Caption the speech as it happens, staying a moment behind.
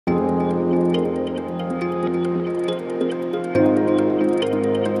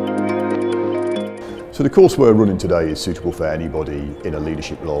So the course we're running today is suitable for anybody in a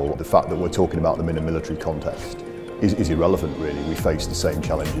leadership role. The fact that we're talking about them in a military context is irrelevant really. We face the same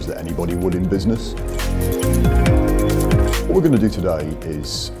challenges that anybody would in business. What we're going to do today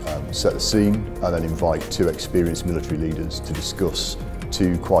is set the scene and then invite two experienced military leaders to discuss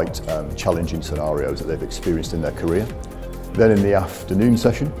two quite challenging scenarios that they've experienced in their career. Then in the afternoon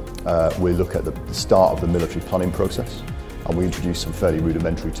session, we look at the start of the military planning process, and we introduce some fairly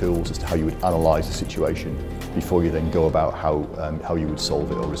rudimentary tools as to how you would analyse the situation before you then go about how you would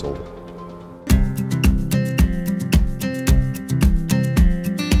solve it or resolve it.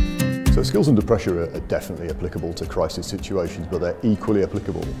 So skills under pressure are definitely applicable to crisis situations, but they're equally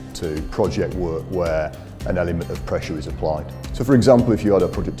applicable to project work where an element of pressure is applied. So for example, if you had a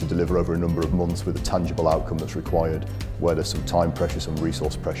project to deliver over a number of months with a tangible outcome that's required, where there's some time pressure, some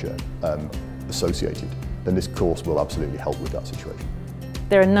resource pressure associated, then this course will absolutely help with that situation.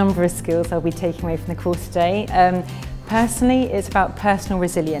 There are a number of skills I'll be taking away from the course today. Personally, it's about personal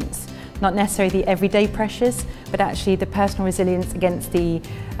resilience. Not necessarily the everyday pressures, but actually the personal resilience against the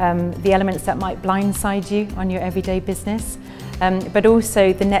elements that might blindside you on your everyday business. But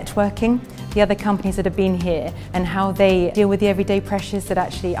also the networking, the other companies that have been here and how they deal with the everyday pressures that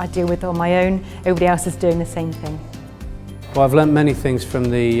actually I deal with on my own. Everybody else is doing the same thing. Well, I've learnt many things from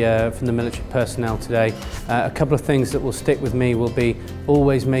the military personnel today. A couple of things that will stick with me will be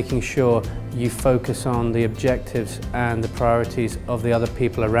always making sure you focus on the objectives and the priorities of the other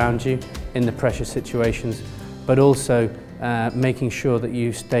people around you in the pressure situations, but also making sure that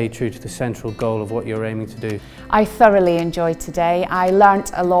you stay true to the central goal of what you're aiming to do. I thoroughly enjoyed today. I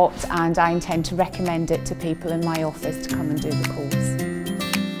learnt a lot and I intend to recommend it to people in my office to come and do the course.